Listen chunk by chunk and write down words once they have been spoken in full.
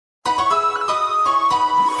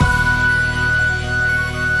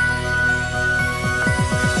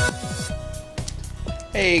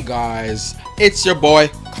Hey guys, it's your boy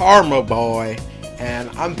Karmaboii, and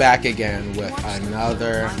I'm back again with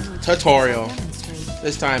another tutorial,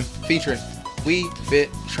 this time featuring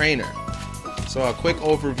WiiFit Trainer. So a quick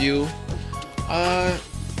overview.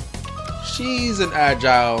 She's an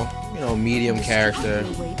agile, medium character.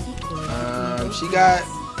 She got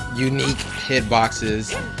unique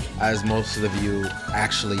hitboxes, as most of you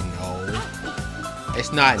actually know.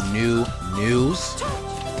 It's not new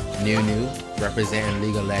representing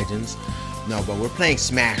League of Legends. No, but we're playing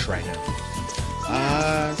Smash right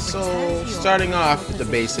now. So starting off with the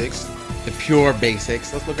basics, the pure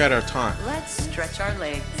basics. Let's look at her taunt. Let's stretch our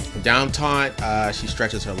legs. Down taunt, she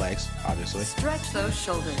stretches her legs, obviously. Stretch those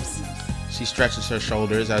shoulders. She stretches her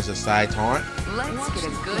shoulders as a side taunt. Let's get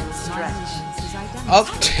a good stretch.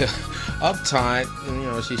 Up taunt,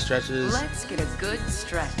 she stretches. Let's get a good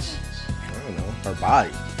stretch. I don't know, her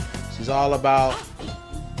body. She's all about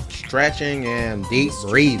stretching and deep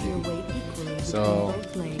breathing. So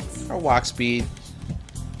her walk speed,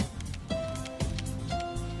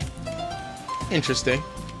 interesting.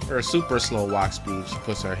 Her super slow walk speed. She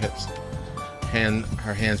puts her hands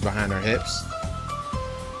behind her hips,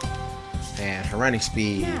 and her running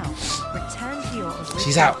speed.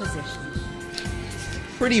 She's out.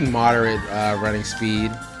 Pretty moderate running speed.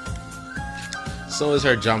 So is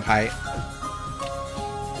her jump height.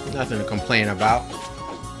 Nothing to complain about.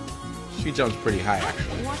 She jumps pretty high,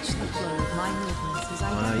 actually. Watch the flow of my movements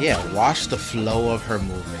as yeah, watch the flow of her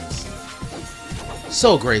movements.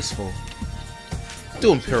 So graceful.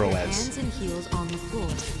 Doing pirouettes. Hands and heels on the floor.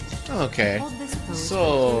 Okay.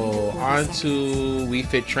 So, on to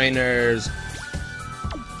WiiFit Trainer's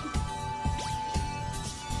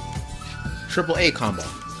AAA combo.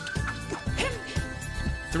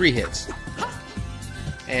 3 hits.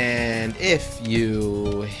 And if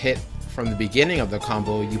you hit from the beginning of the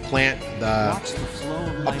combo, you plant the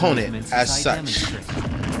opponent as such.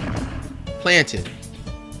 Planted.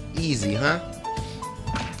 Easy, huh?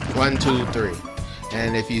 1, 2, 3.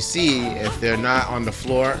 And if you see, if they're not on the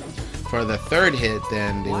floor for the 3rd hit,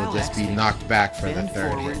 then they will just be knocked back for the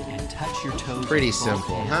 3rd hit. Pretty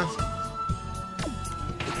simple, huh?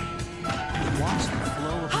 Watch the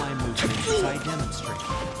flow of my movements as I demonstrate.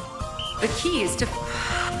 The key is to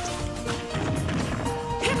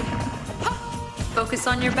focus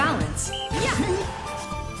on your balance.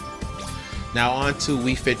 Now on to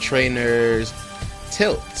WiiFit Trainer's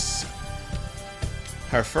tilts.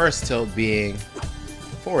 Her first tilt being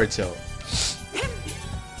forward tilt.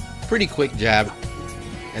 Pretty quick jab.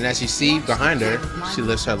 And as you see behind her, she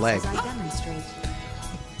lifts her leg.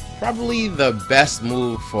 Probably the best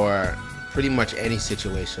move for pretty much any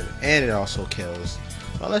situation. And it also kills.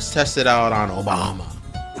 Well, let's test it out on Obama.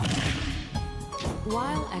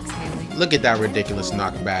 Look at that ridiculous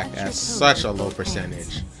knockback at such a low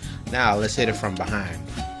percentage. Now let's hit it from behind.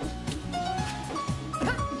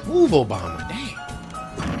 Move, Obama, dang.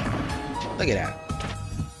 Look at that.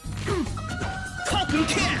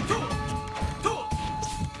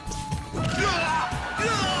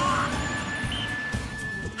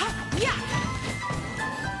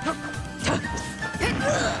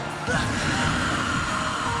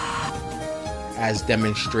 As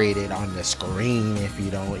demonstrated on the screen, if you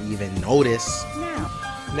don't even notice.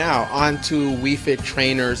 Now on to WiiFit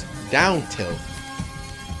Trainer's down tilt.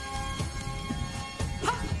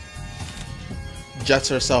 Juts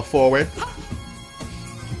herself forward,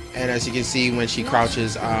 and as you can see, when she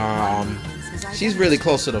crouches, she's really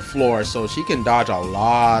close to the floor, so she can dodge a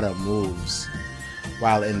lot of moves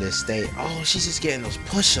while in this state. Oh, she's just getting those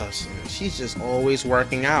push-ups. She's just always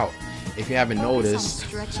working out, if you haven't noticed.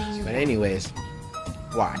 But anyways,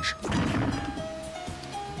 watch.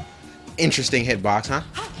 Interesting hitbox, huh?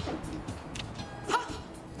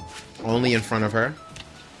 Only in front of her.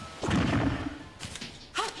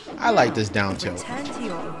 I like this down tilt. Return to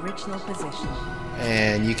your original position.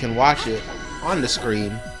 And you can watch it on the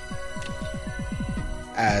screen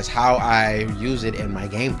as how I use it in my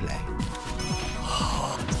gameplay.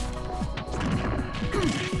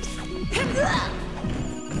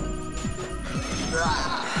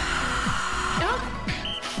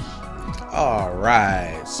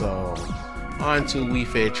 Alright, so on to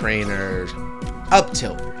WiiFit Trainer's up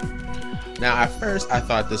tilt. Now at first I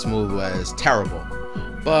thought this move was terrible,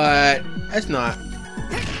 but it's not.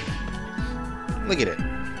 Look at it.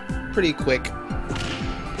 Pretty quick.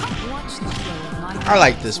 I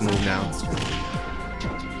like this move now.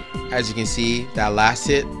 As you can see, that last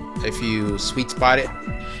hit, if you sweet spot it,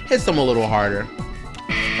 hits them a little harder.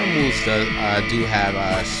 Her moves do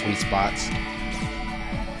have sweet spots.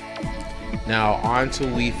 Now on to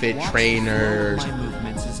WiiFit Trainer's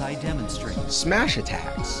movements I demonstrate. Smash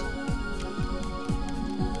attacks.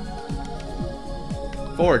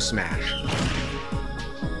 Forward smash.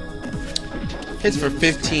 Hits for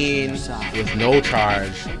 15 with no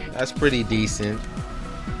charge. That's pretty decent.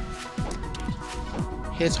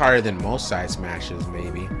 Hits harder than most side smashes,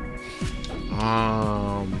 maybe.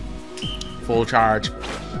 Full charge.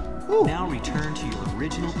 Ooh. Now return to your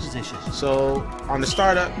original position. So on the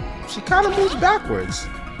startup, she kind of moves backwards.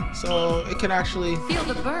 So it can actually feel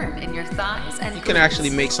the burn in your thighs and you can actually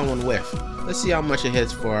make someone whiff. Let's see how much it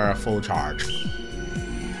hits for a full charge.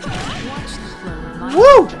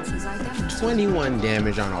 Woo! 21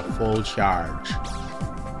 damage on a full charge.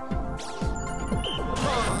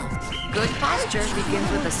 Good posture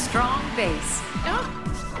begins with a strong base.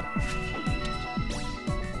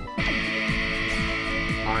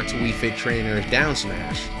 On to WiiFit Trainer's down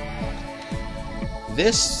smash.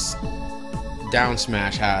 This down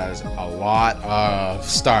smash has a lot of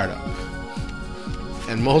startup.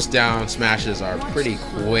 And most down smashes are pretty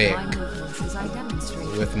quick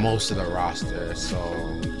with most of the roster, so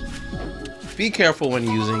be careful when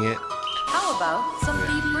using it. How about some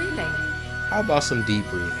deep breathing? How about some deep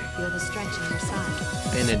breathing? Feel the stretch in your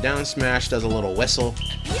side. And the down smash does a little whistle.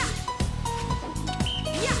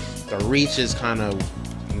 The reach is kind of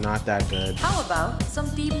not that good. How about some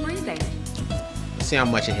deep breathing? Let's see how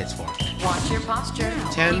much it hits for. Watch your posture.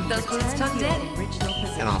 10. Keep those glutes tucked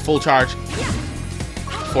in. And on full charge,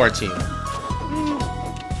 14.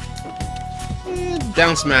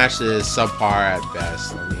 Down smash is subpar at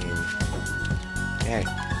best. I mean, hey.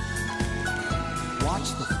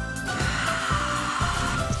 Watch the.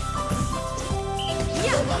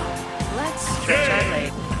 Let's stretch our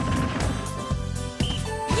legs.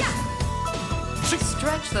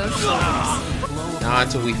 Stretch those shoulders. Now on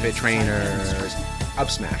to WiiFit Trainer's up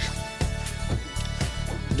smash.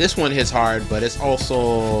 This one hits hard, but it's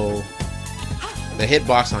also the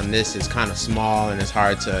hitbox on this is kind of small and it's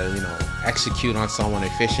hard to, you know, execute on someone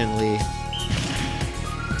efficiently.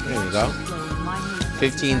 There we go.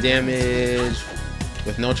 15 damage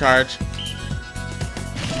with no charge.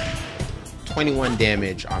 21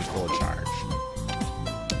 damage on full charge.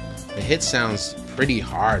 The hit sounds pretty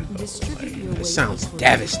hard though. Like, it sounds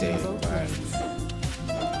devastating. But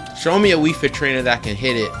show me a WiiFit Trainer that can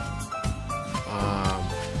hit it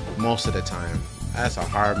most of the time. That's a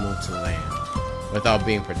hard move to land without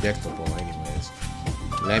being predictable anyways.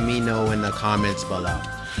 Let me know in the comments below.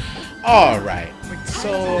 Alright,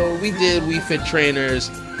 so we did WiiFit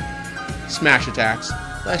Trainer's smash attacks.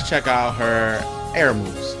 Let's check out her air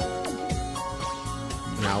moves.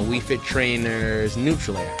 Now WiiFit Trainer's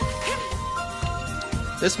neutral air.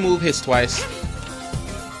 This move hits twice.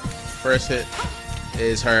 First hit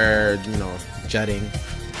is her, you know, jutting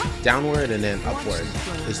downward, and then upward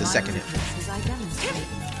is the second hit.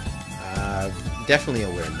 Definitely a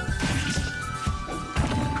weird move.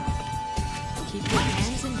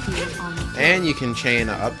 And you can chain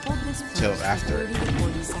up till after it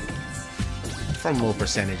from low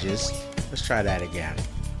percentages. Let's try that again.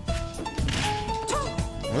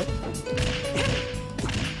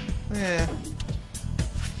 Yeah.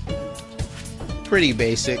 Pretty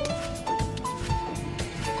basic.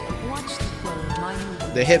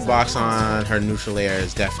 The hitbox on her neutral air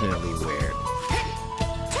is definitely weird.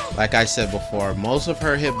 Like I said before, most of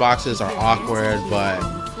her hitboxes are awkward, but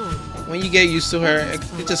when you get used to her,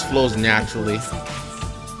 it just flows naturally.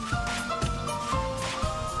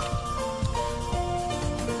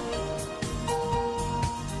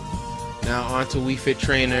 Now on to WiiFit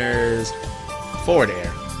Trainer's forward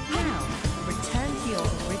air. Now, return to your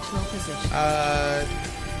original position.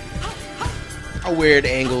 A weird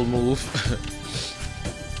angled move.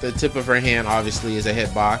 The tip of her hand obviously is a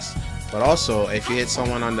hitbox, but also if you hit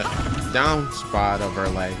someone on the down spot of her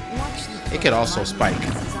leg, it could also spike.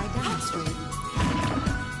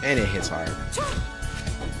 And it hits hard.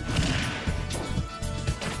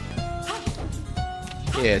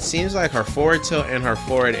 Yeah, it seems like her forward tilt and her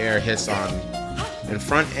forward air hits on in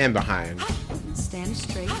front and behind. Stand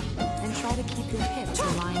straight and try to keep your hips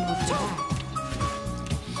aligned with your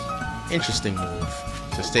back. Interesting move,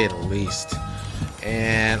 to say the least.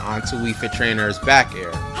 And onto WiiFit Trainer's back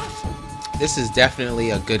air. This is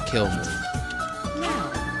definitely a good kill move.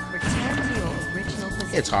 Now, return to your original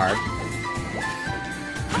position. It's hard,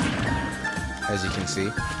 as you can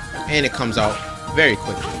see, and it comes out very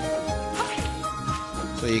quickly.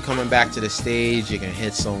 So you're coming back to the stage, you can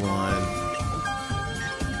hit someone.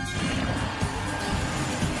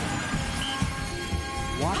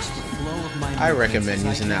 Watch the flow of my I recommend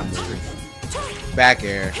using that move. Back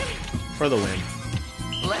air for the win.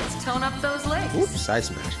 Let's tone up those legs. Oops, side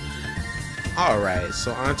smash. Alright,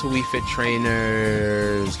 so on to WiiFit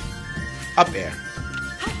Trainer's up air.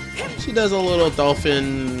 She does a little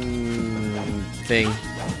dolphin thing.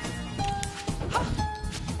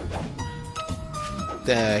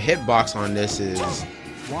 The hitbox on this is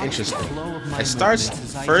interesting. It starts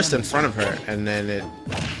first in front of her, and then it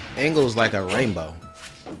angles like a rainbow.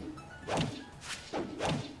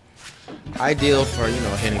 Ideal for, you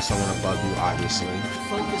know, hitting someone above you, obviously.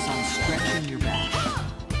 Focus on stretching your back.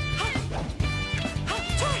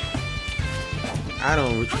 I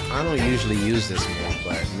don't usually use this move,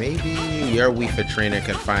 but maybe your WiiFit Trainer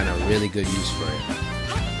can find a really good use for it.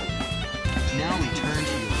 Now return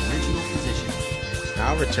to your original position.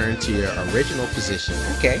 Now return to your original position.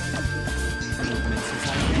 Okay. Movements as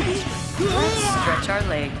I demonstrate. Let's stretch our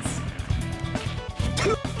legs.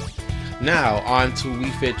 Now on to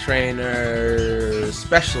WiiFit Trainer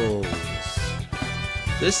Specials.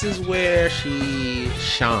 This is where she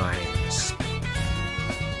shines.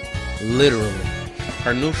 Literally.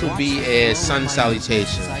 Her neutral B is Sun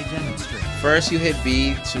Salutation. First you hit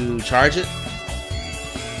B to charge it,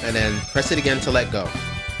 and then press it again to let go.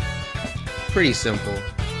 Pretty simple.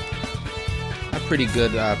 A pretty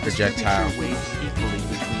good projectile.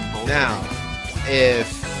 Now,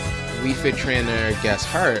 if WiiFit Trainer gets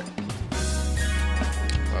hurt,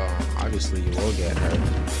 well, obviously you will get hurt.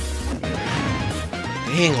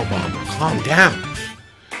 Dang, Obama, calm down.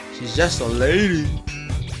 She's just a lady.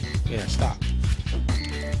 Yeah, stop.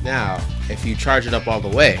 Now, if you charge it up all the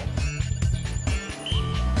way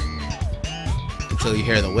until you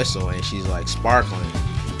hear the whistle and she's like sparkling,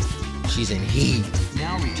 she's in heat,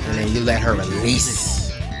 and then you let her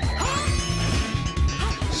release.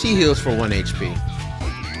 She heals for 1 HP.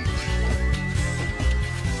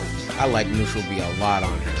 I like neutral B a lot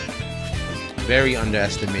on her. Very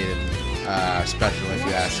underestimated special if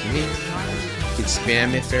you ask me. You can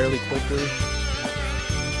spam it fairly quickly.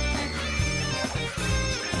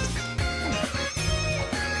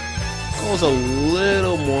 Goes a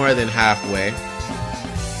little more than halfway.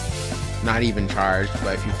 Not even charged,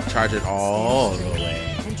 but if you charge it all the way,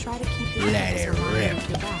 let it rip.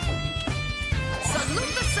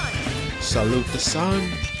 Salute the sun. Salute the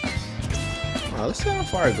sun. Wow, let's see how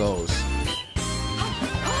far it goes.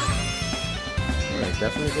 Yeah, it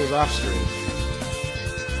definitely goes off screen.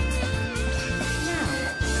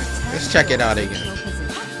 Let's check it out again.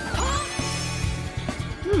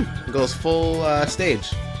 It goes full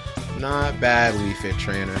stage. Not bad, WiiFit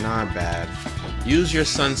Trainer, not bad. Use your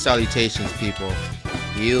Sun Salutations, people.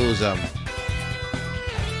 Use them.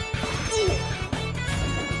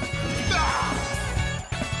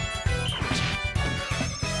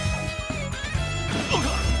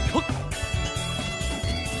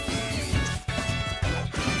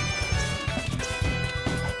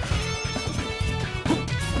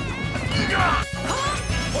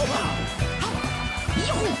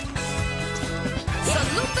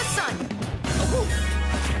 Salute the sun.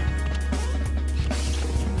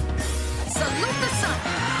 Salute the sun.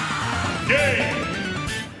 Game.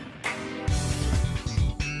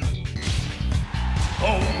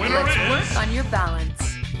 The winner Let's is work on your balance.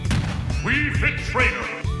 WiiFit Trainer.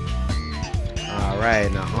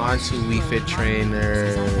 Alright, now on to WiiFit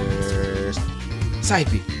Trainer's side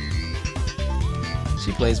B.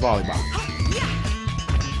 She plays volleyball.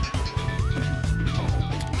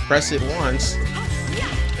 Press it once,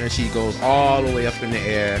 and she goes all the way up in the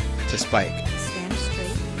air to spike.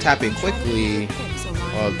 Tap it quickly,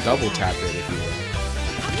 or double tap it if you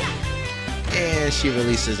will. And she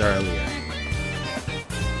releases earlier.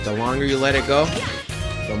 The longer you let it go,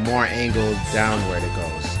 the more angled downward it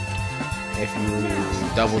goes. If you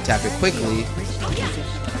double tap it quickly,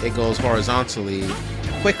 it goes horizontally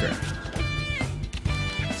quicker.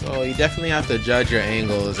 So you definitely have to judge your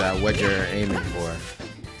angles at what you're aiming for.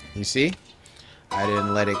 You see? I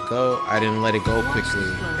didn't let it go. I didn't let it go quickly,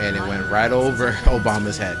 and it went right over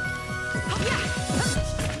Obama's head.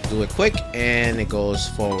 Do it quick, and it goes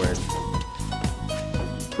forward.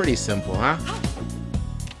 Pretty simple, huh?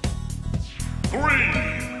 3,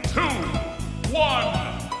 2,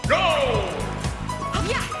 1, go!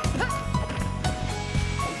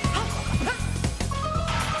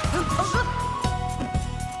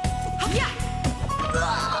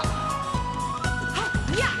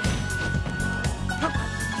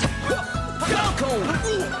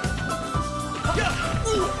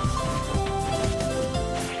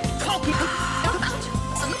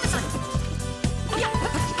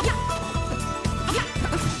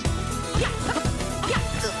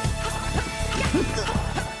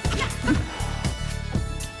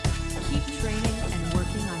 Keep training and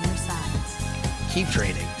working on your sides. Keep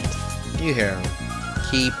training. You hear him.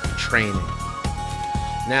 Keep training.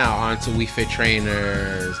 Now on to WiiFit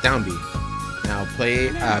Trainer's down B. Now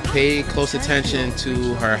pay close attention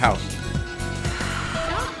to her health.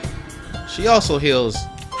 She also heals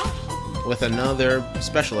with another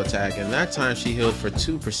special attack, and that time she healed for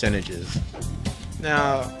 2 percentages.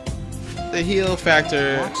 Now the heal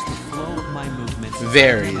factor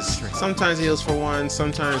varies. Sometimes it heals for 1,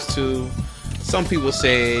 sometimes 2. Some people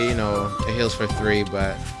say, you know, it heals for 3,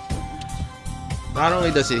 but not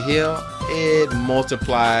only does it heal, it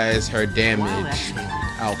multiplies her damage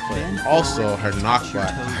output. Also her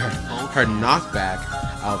knockback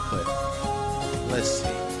output. Let's see.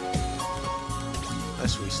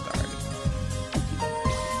 Let's restart.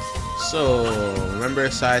 So remember,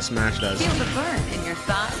 side smash does Feel the burn in your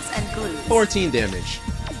thighs and glutes. 14 damage.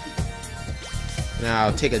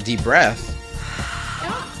 Now take a deep breath.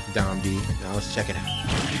 Down B. Now let's check it out.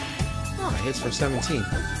 Oh, it hits for 17.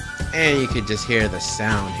 And you could just hear the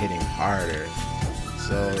sound hitting harder.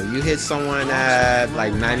 So you hit someone at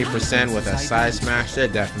like 90% with a side smash, they're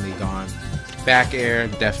definitely gone. Back air,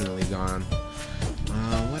 definitely gone.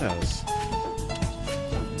 What else?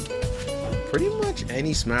 Pretty much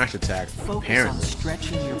any smash attack, apparently.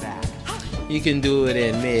 Stretching your back. You can do it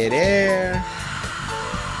in mid-air.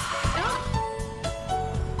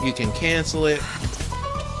 You can cancel it.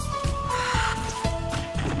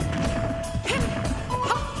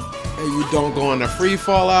 And you don't go on a free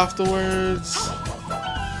fall afterwards.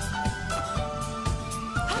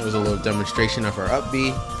 There's a little demonstration of her up B.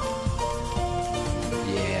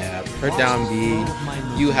 Yeah, her down B,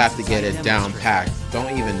 you have to get it down packed.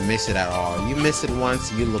 Don't even miss it at all. You miss it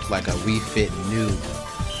once, you look like a WiiFit noob.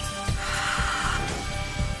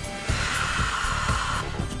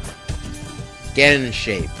 Get in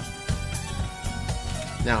shape.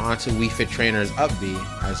 Now onto WiiFit Trainer's up B,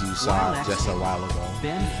 as you saw just a while ago.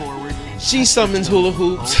 Bend forward. She summons hula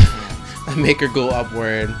hoops and make her go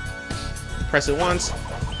upward. Press it once,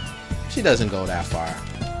 she doesn't go that far.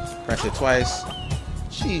 Press it twice,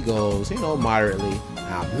 she goes, you know, moderately.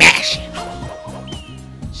 Now mash it.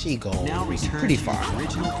 She goes pretty far.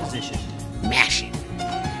 Original position. Mash it.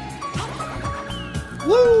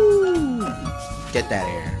 Woo! Get that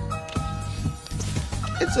air.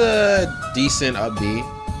 It's a decent up B. It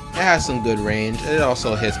has some good range. It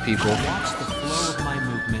also hits people. Watch the flow of my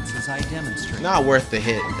movements as I demonstrate. Not worth the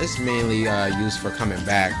hit. It's mainly used for coming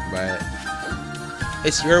back, but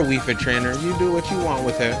it's your WiiFit Trainer. You do what you want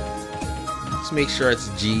with it. Just make sure it's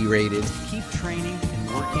G rated. Keep training and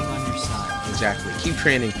working on your side. Exactly. Keep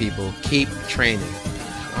training, people. Keep training.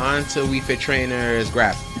 On to WiiFit Trainer's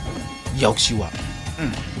grab. Yokes you up.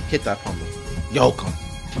 Hit that pummel. Yoke him.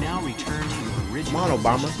 Now return to your original. Come on,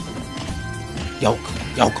 Obama. Yoke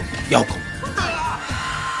him. Yoke him. Yoke him.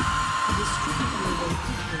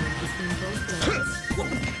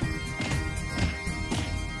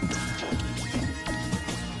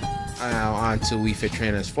 Now on to WiiFit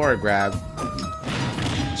Trainer's forward grab.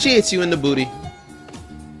 She hits you in the booty.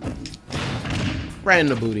 Right in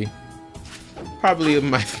the booty. Probably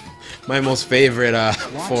my most favorite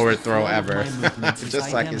forward throw ever.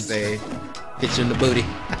 Just like I say, hit you in the booty.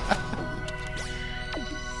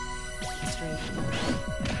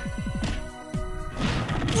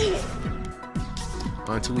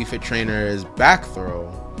 On to WiiFit Trainer's back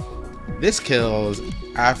throw. This kills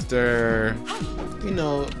after, you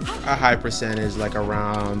know, a high percentage, like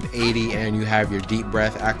around 80, and you have your deep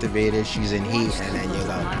breath activated. She's in heat, and then you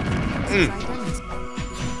go.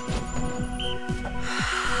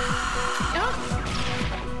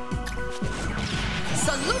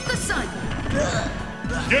 Salute the sun.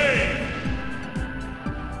 Game.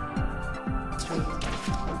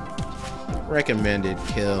 Recommended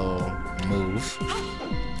kill move.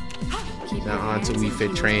 Now on to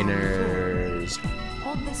WiiFit Trainer's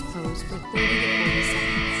Hold this pose for 30 to 40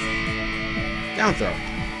 seconds. down throw.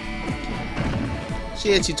 She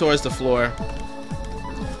hits you towards the floor.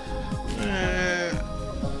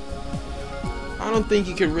 I don't think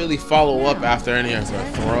you can really follow up after any of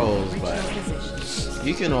her throws, but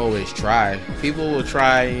you can always try. People will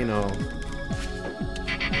try, you know,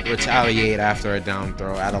 retaliate after a down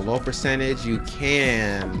throw. At a low percentage, you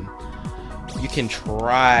can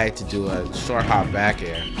try to do a short hop back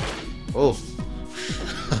air. Oh,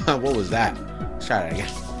 what was that? Let's try that again.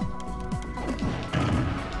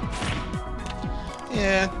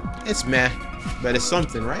 Yeah, it's meh, but it's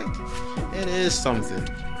something, right? It is something.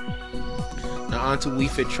 Now on to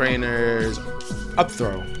WiiFit Trainer's up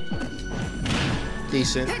throw.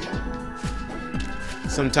 Decent.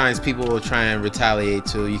 Sometimes people will try and retaliate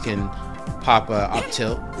too. You can pop a up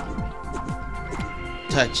tilt.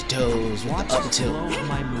 Touch your toes with the up tilt.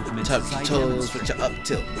 Touch your toes with your up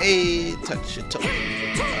tilt. Hey, touch your toes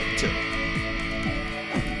with your up tilt.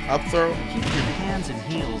 Up throw. Keep your hands and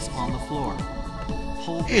heels on the floor.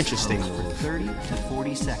 Hold this Interesting pose for move. 30 to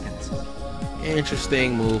 40 seconds.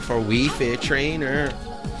 Interesting move for WiiFit Trainer.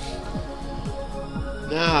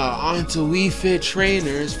 Now on to WiiFit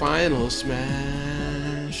Trainer's final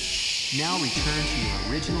smash. Now return to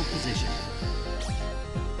your original position.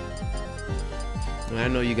 And I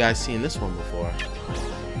know you guys seen this one before.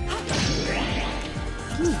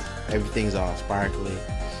 Everything's all sparkly.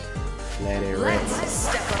 Let it rip. Let's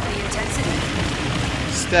step up the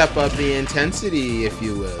intensity. Step up the intensity, if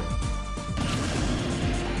you will.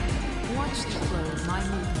 Watch the flow of my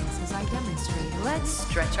movements as I demonstrate. Let's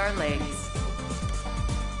stretch our legs.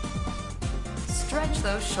 Stretch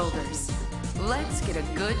those shoulders. Let's get a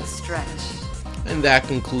good stretch. And that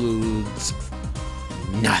concludes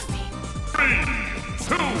nothing.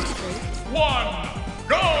 3, 2, 1,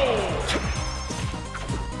 go!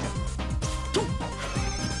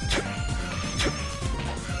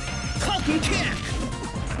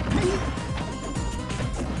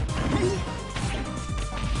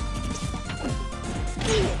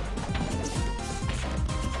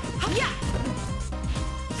 Yeah.